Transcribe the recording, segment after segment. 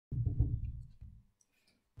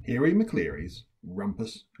Harry Maclary's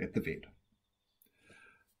Rumpus at the Vet.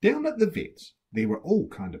 Down at the vet's there were all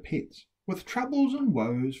kind of pets, with troubles and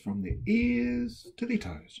woes from their ears to their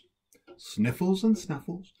toes. Sniffles and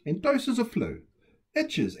snuffles, and doses of flu,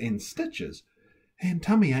 itches and stitches, and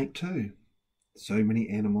tummy ache too. So many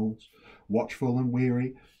animals, watchful and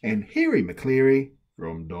wary, and Harry Maclary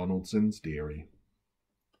from Donaldson's dairy.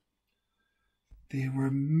 There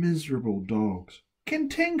were miserable dogs,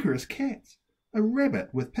 cantankerous cats, a rabbit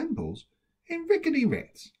with pimples, and rickety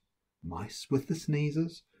rats, mice with the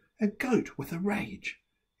sneezes, a goat with a rage,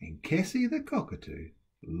 and Cassie the cockatoo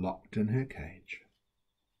locked in her cage.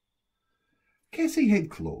 Cassie had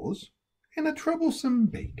claws and a troublesome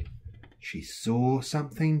beak. She saw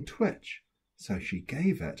something twitch, so she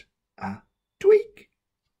gave it a tweak.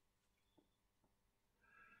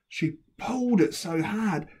 She pulled it so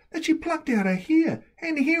hard that she plucked out a hair,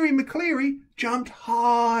 and Harry Maclary jumped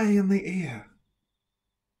high in the air.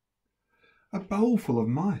 A bowl full of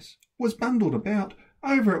mice was bundled about,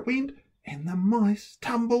 over it went, and the mice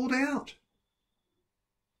tumbled out.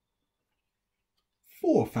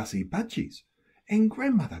 4 fussy budgies and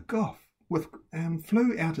Grandmother Goff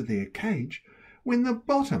flew out of their cage when the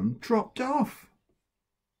bottom dropped off.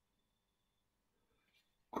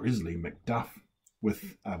 Grizzly Macduff,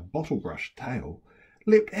 with a bottle-brush tail,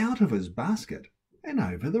 leapt out of his basket and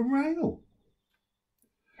over the rail.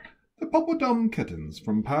 The Poppadom kittens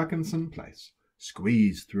from Parkinson Place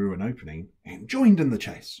squeezed through an opening and joined in the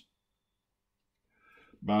chase.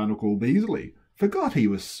 Barnacle Beasley forgot he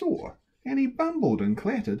was sore, and he bumbled and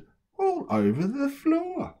clattered all over the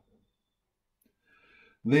floor.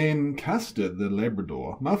 Then Custard the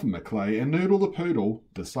Labrador, Muffin McClay, and Noodle the Poodle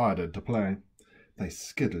decided to play. They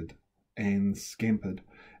skidded and scampered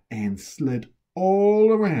and slid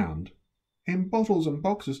all around, and bottles and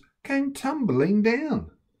boxes came tumbling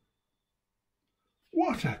down.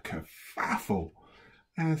 What a kerfuffle!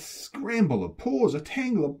 A scramble of paws, a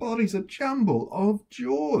tangle of bodies, a jumble of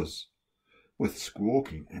jaws. With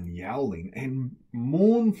squawking and yowling and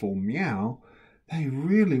mournful meow, they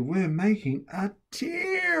really were making a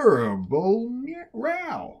terrible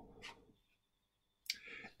row.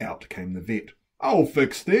 Out came the vet. "I'll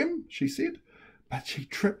fix them," she said, but she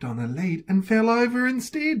tripped on a lead and fell over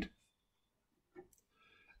instead.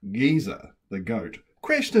 Geezer, the goat,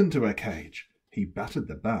 crashed into a cage. He butted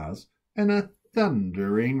the bars in a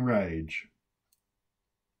thundering rage.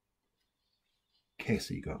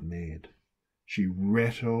 Cassie got mad. She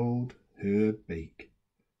rattled her beak.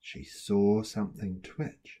 She saw something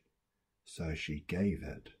twitch, so she gave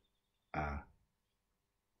it a